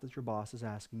route that your boss is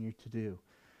asking you to do.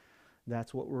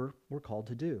 That's what we're called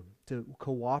to do, to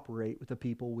cooperate with the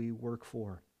people we work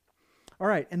for. All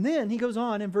right, and then he goes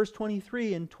on in verse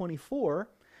 23 and 24.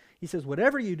 He says,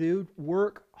 whatever you do,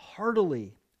 work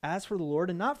heartily, as for the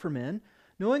Lord and not for men,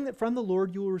 knowing that from the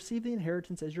Lord you will receive the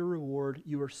inheritance as your reward.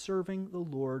 You are serving the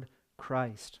Lord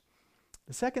Christ.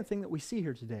 The second thing that we see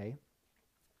here today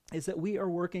is that we are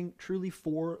working truly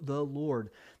for the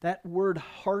Lord. That word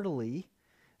heartily,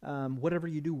 whatever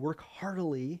you do, work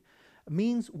heartily,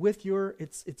 means with your,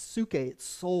 it's suke, it's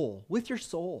soul, with your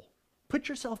soul. Put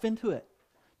yourself into it.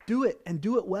 Do it and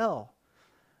do it well.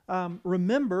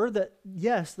 Remember that,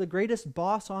 yes, the greatest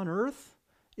boss on earth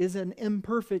is an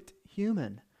imperfect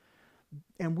human.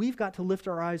 And we've got to lift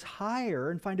our eyes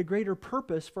higher and find a greater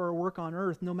purpose for our work on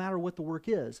earth, no matter what the work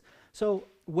is. So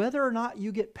whether or not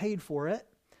you get paid for it,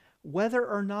 whether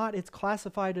or not it's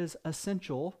classified as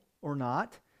essential or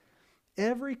not,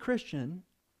 every Christian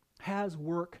has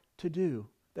work to do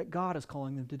that God is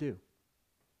calling them to do.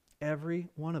 Every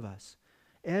one of us.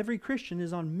 Every Christian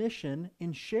is on mission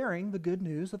in sharing the good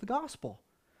news of the gospel,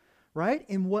 right?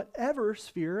 In whatever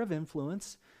sphere of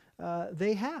influence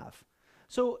they have.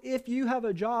 So if you have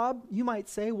a job, you might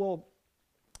say, well,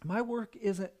 my work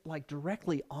isn't like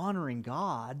directly honoring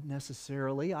God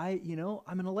necessarily.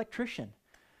 I'm an electrician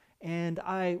and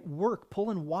I work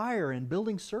pulling wire and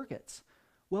building circuits.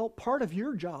 Well, part of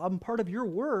your job and part of your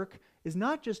work is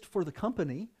not just for the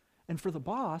company and for the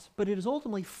boss, but it is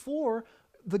ultimately for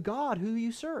the God who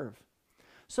you serve.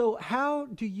 So how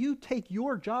do you take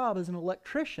your job as an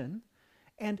electrician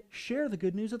and share the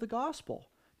good news of the gospel?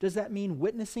 Does that mean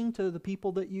witnessing to the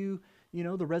people that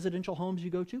the residential homes you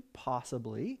go to?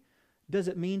 Possibly. Does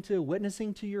it mean to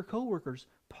witnessing to your coworkers?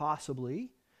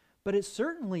 Possibly. But it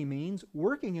certainly means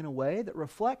working in a way that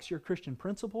reflects your Christian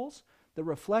principles, that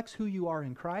reflects who you are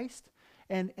in Christ,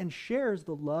 and shares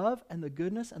the love and the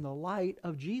goodness and the light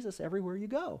of Jesus everywhere you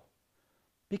go.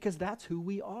 Because that's who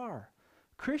we are.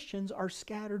 Christians are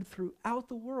scattered throughout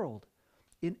the world,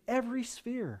 in every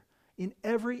sphere, in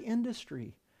every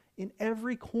industry, in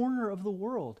every corner of the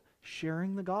world,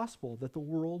 sharing the gospel, that the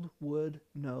world would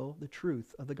know the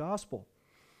truth of the gospel.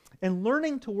 And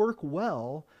learning to work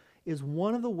well is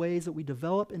one of the ways that we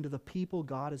develop into the people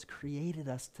God has created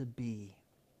us to be.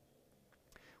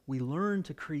 We learn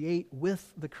to create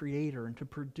with the Creator and to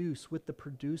produce with the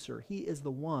producer. He is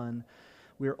the one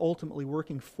we are ultimately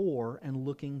working for and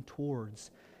looking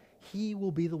towards. He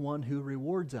will be the one who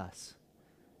rewards us.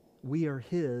 We are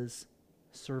His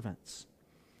servants.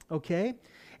 Okay?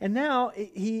 And now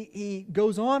he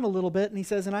goes on a little bit and he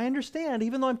says, and I understand,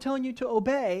 even though I'm telling you to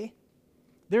obey,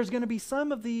 there's going to be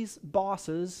some of these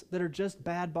bosses that are just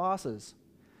bad bosses.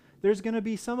 There's going to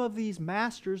be some of these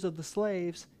masters of the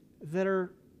slaves that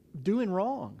are doing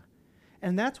wrong.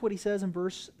 And that's what he says in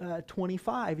verse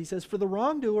 25. He says, for the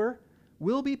wrongdoer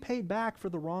will be paid back for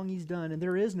the wrong he's done, and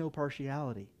there is no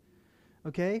partiality.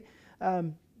 Okay?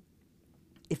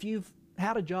 If you've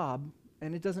had a job,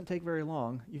 and it doesn't take very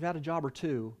long, you've had a job or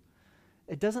two,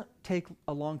 it doesn't take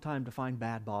a long time to find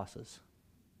bad bosses.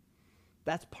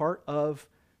 That's part of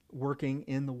working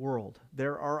in the world.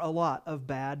 There are a lot of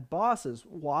bad bosses.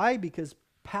 Why? Because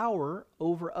power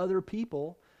over other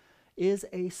people is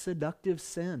a seductive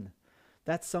sin.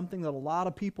 That's something that a lot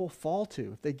of people fall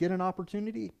to. If they get an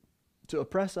opportunity to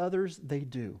oppress others, they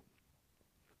do.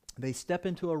 They step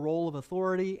into a role of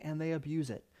authority and they abuse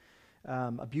it.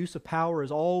 Abuse of power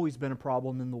has always been a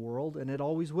problem in the world, and it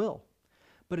always will.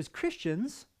 But as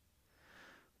Christians,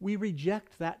 we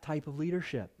reject that type of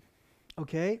leadership.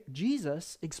 Okay?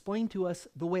 Jesus explained to us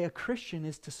the way a Christian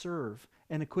is to serve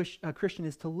and a Christian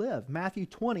is to live. Matthew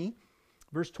 20,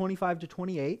 verse 25 to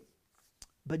 28.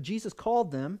 But Jesus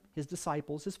called them, his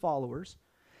disciples, his followers,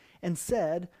 and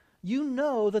said, you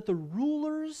know that the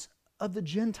rulers of the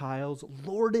Gentiles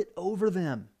lord it over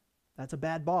them. That's a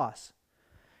bad boss.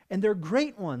 And their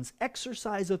great ones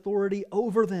exercise authority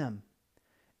over them.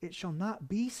 It shall not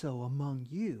be so among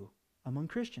you, among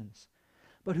Christians.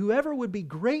 But whoever would be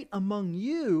great among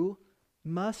you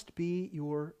must be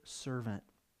your servant.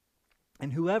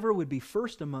 And whoever would be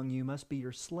first among you must be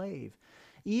your slave.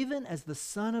 Even as the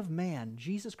Son of Man,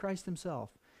 Jesus Christ himself,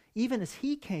 even as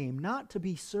he came not to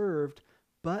be served,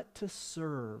 but to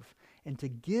serve, and to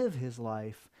give his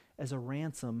life as a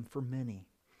ransom for many.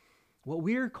 What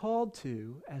we are called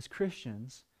to as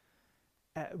Christians,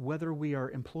 whether we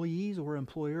are employees or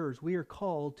employers, we are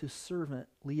called to servant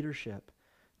leadership,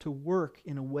 to work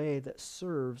in a way that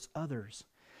serves others.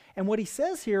 And what he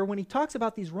says here, when he talks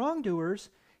about these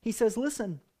wrongdoers, he says,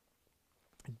 listen,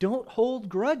 don't hold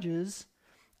grudges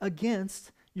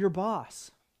against your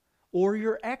boss or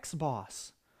your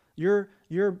ex-boss.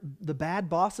 The bad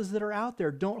bosses that are out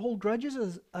there. Don't hold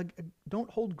grudges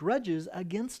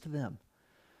against them.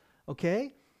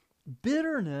 Okay?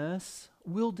 Bitterness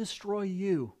will destroy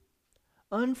you.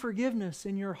 Unforgiveness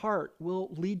in your heart will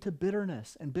lead to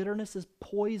bitterness, and bitterness is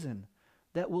poison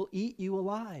that will eat you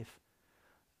alive.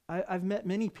 I've met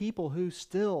many people who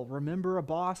still remember a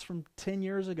boss from 10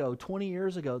 years ago, 20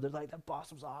 years ago. They're like, that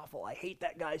boss was awful. I hate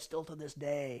that guy still to this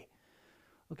day.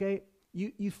 Okay?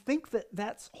 You think that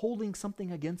that's holding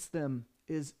something against them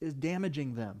is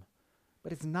damaging them,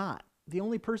 but it's not. The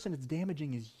only person it's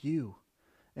damaging is you,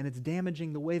 and it's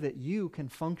damaging the way that you can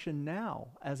function now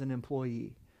as an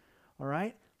employee. All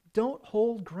right? Don't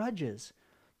hold grudges.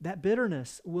 That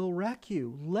bitterness will wreck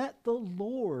you. Let the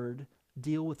Lord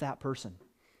deal with that person.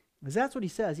 Because that's what he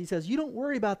says. He says, you don't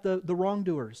worry about the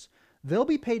wrongdoers. They'll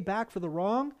be paid back for the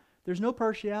wrong. There's no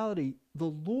partiality. The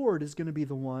Lord is going to be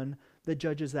the one that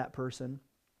judges that person.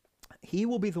 He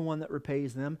will be the one that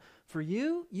repays them. For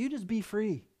you, you just be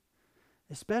free.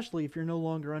 Especially if you're no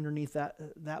longer underneath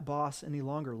that boss any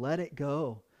longer. Let it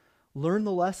go. Learn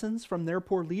the lessons from their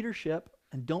poor leadership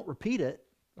and don't repeat it,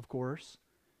 of course,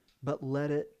 but let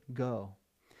it go.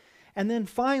 And then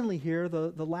finally here,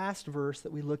 the last verse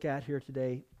that we look at here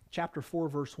today, chapter 4,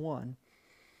 verse 1,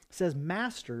 says,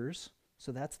 masters,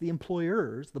 so that's the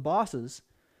employers, the bosses,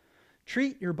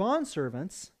 treat your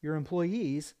bondservants, your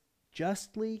employees,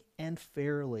 justly and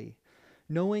fairly,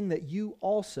 knowing that you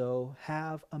also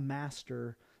have a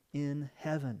master in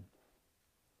heaven.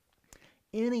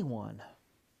 Anyone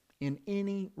in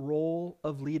any role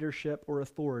of leadership or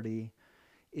authority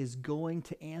is going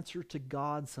to answer to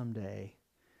God someday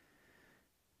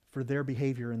for their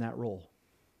behavior in that role.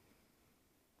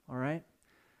 all right?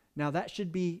 Now, that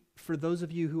should be for those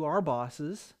of you who are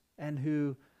bosses and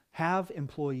who have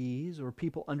employees or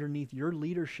people underneath your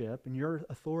leadership and your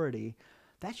authority,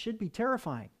 that should be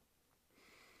terrifying.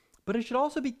 But it should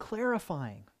also be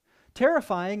clarifying.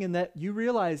 Terrifying in that you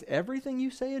realize everything you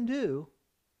say and do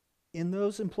in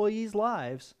those employees'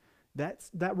 lives,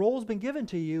 that role has been given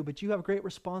to you, but you have great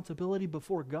responsibility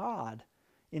before God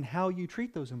in how you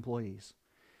treat those employees.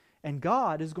 And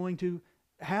God is going to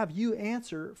have you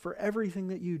answer for everything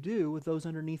that you do with those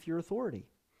underneath your authority.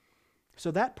 So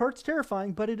that part's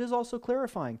terrifying, but it is also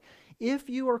clarifying. If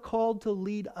you are called to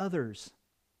lead others,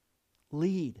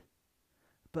 lead,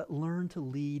 but learn to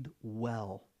lead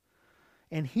well.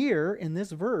 And here in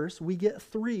this verse, we get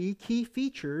 3 key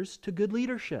features to good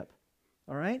leadership.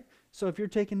 All right? So if you're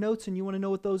taking notes and you want to know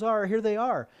what those are, here they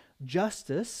are.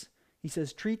 Justice. He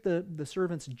says, treat the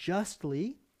servants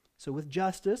justly, so with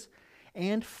justice,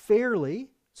 and fairly,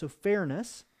 so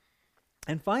fairness.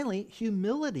 And finally,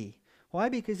 humility. Why?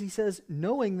 Because he says,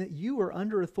 knowing that you are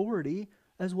under authority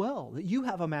as well, that you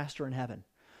have a master in heaven.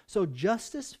 So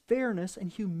justice, fairness,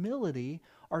 and humility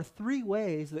are 3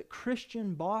 ways that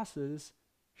Christian bosses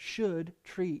should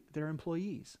treat their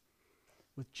employees.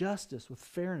 With justice, with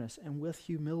fairness, and with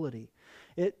humility.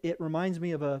 It reminds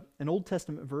me of an Old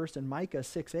Testament verse in Micah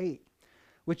 6:8,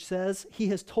 which says, He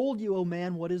has told you, O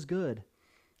man, what is good.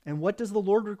 And what does the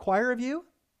Lord require of you?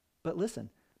 But listen,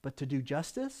 but to do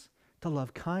justice, to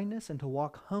love kindness, and to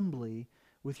walk humbly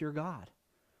with your God.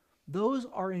 Those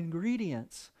are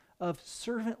ingredients of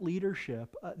servant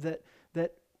leadership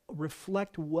that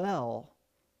reflect well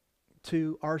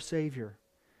to our Savior.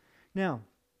 Now,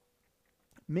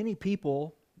 many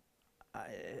people,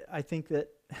 I think that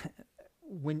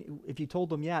if you told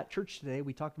them, at church today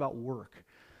we talked about work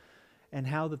and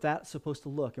how that's supposed to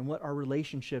look and what our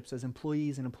relationships as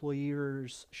employees and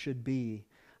employers should be,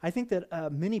 I think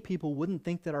that many people wouldn't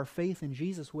think that our faith in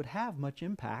Jesus would have much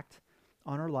impact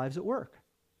on our lives at work.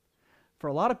 For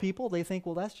a lot of people, they think,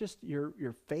 well, that's just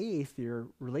your faith, your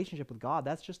relationship with God,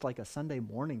 that's just like a Sunday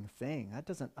morning thing. That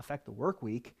doesn't affect the work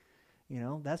week.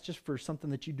 That's just for something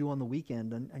that you do on the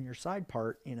weekend and your side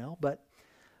part, But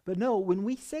no, when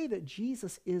we say that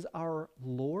Jesus is our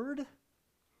Lord,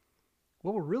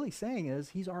 what we're really saying is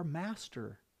He's our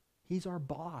master. He's our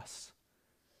boss.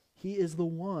 He is the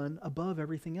one above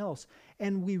everything else.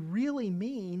 And we really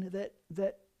mean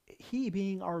that He,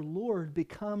 being our Lord,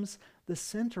 becomes the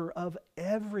center of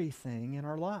everything in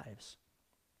our lives.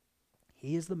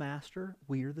 He is the master.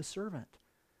 We are the servant.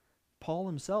 Paul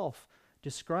himself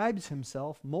describes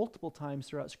himself multiple times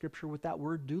throughout Scripture with that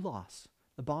word doulos,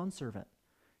 the bondservant.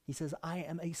 He says, I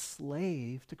am a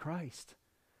slave to Christ,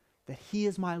 that He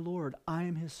is my Lord, I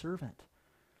am His servant.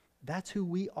 That's who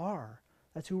we are.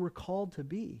 That's who we're called to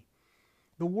be.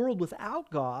 The world without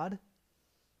God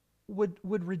would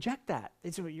reject that.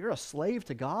 They'd say, well, you're a slave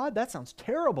to God? That sounds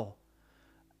terrible.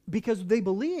 Because they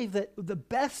believe that the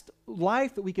best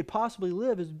life that we could possibly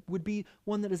live would be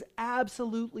one that is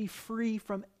absolutely free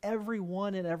from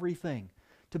everyone and everything,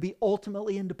 to be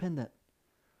ultimately independent.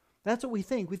 That's what we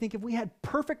think. We think if we had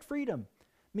perfect freedom,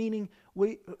 meaning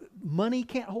money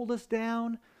can't hold us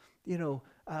down,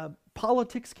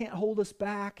 politics can't hold us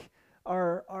back,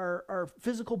 our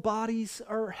physical bodies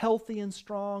are healthy and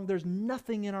strong, there's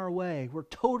nothing in our way, we're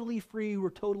totally free,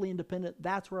 we're totally independent,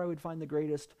 that's where I would find the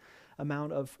greatest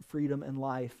amount of freedom and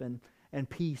life and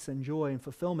peace and joy and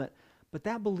fulfillment. But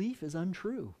that belief is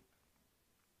untrue.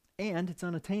 And it's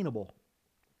unattainable.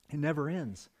 It never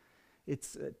ends.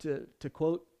 It's, to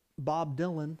quote Bob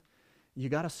Dylan, you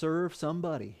got to serve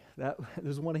somebody. That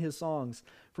was one of his songs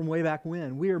from way back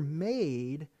when. We are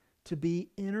made to be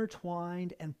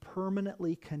intertwined and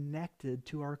permanently connected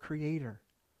to our Creator.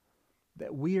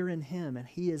 That we are in Him and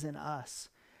He is in us.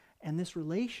 And this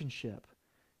relationship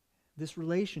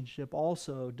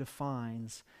also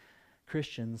defines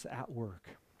Christians at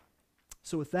work.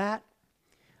 So with that,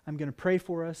 I'm going to pray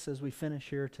for us as we finish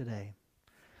here today.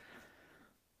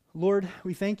 Lord,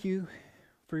 we thank You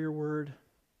for Your word.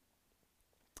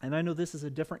 And I know this is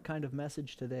a different kind of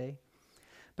message today.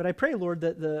 But I pray, Lord,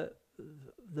 that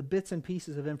the bits and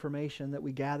pieces of information that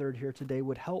we gathered here today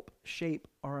would help shape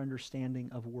our understanding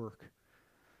of work.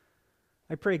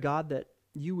 I pray, God, that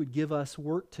You would give us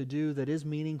work to do that is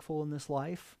meaningful in this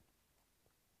life,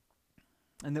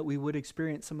 and that we would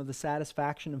experience some of the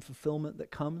satisfaction and fulfillment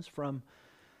that comes from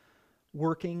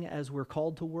working as we're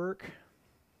called to work.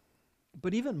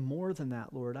 But even more than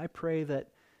that, Lord, I pray that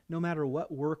no matter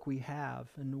what work we have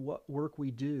and what work we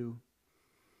do,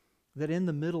 that in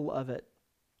the middle of it,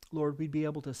 Lord, we'd be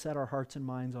able to set our hearts and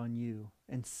minds on You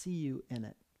and see You in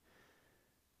it.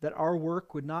 That our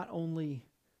work would not only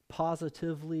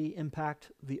positively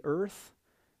impact the earth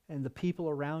and the people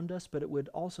around us, but it would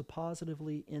also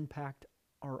positively impact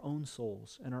our own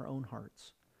souls and our own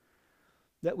hearts.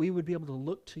 That we would be able to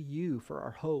look to you for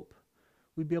our hope.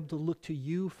 We'd be able to look to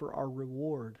you for our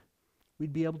reward.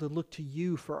 We'd be able to look to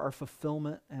you for our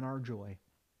fulfillment and our joy.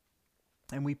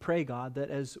 And we pray, God, that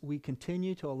as we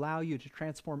continue to allow you to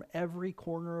transform every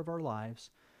corner of our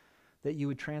lives, that you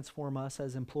would transform us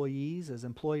as employees, as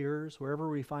employers, wherever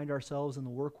we find ourselves in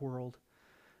the work world,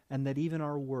 and that even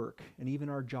our work and even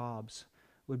our jobs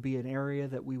would be an area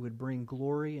that we would bring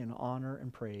glory and honor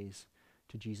and praise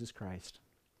to Jesus Christ.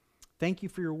 Thank you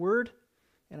for your word,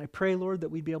 and I pray, Lord, that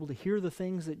we'd be able to hear the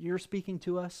things that you're speaking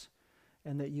to us,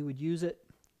 and that you would use it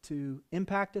to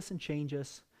impact us and change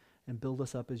us and build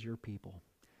us up as your people.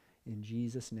 In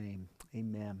Jesus' name,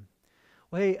 amen.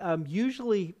 Well, hey,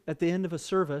 usually at the end of a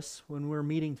service, when we're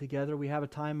meeting together, we have a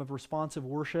time of responsive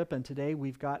worship, and today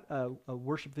we've got a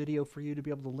worship video for you to be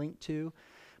able to link to.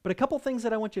 But a couple things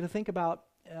that I want you to think about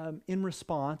in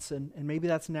response, and maybe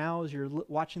that's now as you're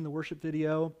watching the worship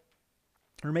video,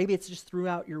 or maybe it's just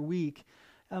throughout your week.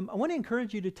 I want to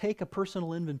encourage you to take a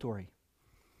personal inventory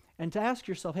and to ask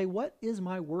yourself, hey, what is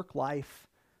my work life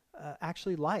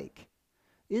actually like?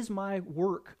 Is my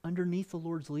work underneath the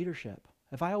Lord's leadership?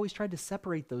 Have I always tried to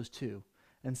separate those two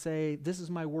and say, this is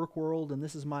my work world and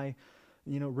this is my,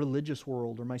 religious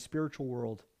world or my spiritual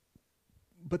world?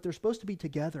 But they're supposed to be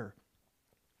together.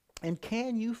 And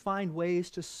can you find ways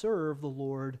to serve the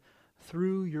Lord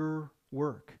through your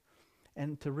work?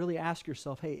 And to really ask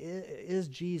yourself, hey, is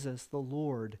Jesus the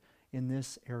Lord in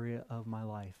this area of my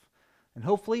life? And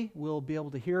hopefully we'll be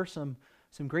able to hear some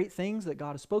great things that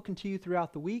God has spoken to you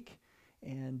throughout the week.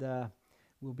 And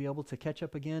we'll be able to catch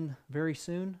up again very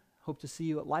soon. Hope to see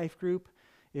you at Life Group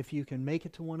if you can make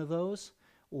it to one of those,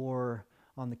 or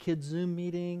on the Kids Zoom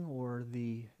meeting, or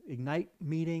the Ignite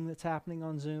meeting that's happening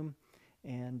on Zoom.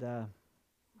 And I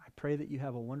pray that you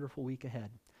have a wonderful week ahead.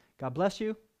 God bless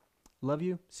you. Love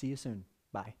you. See you soon.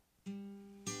 Bye.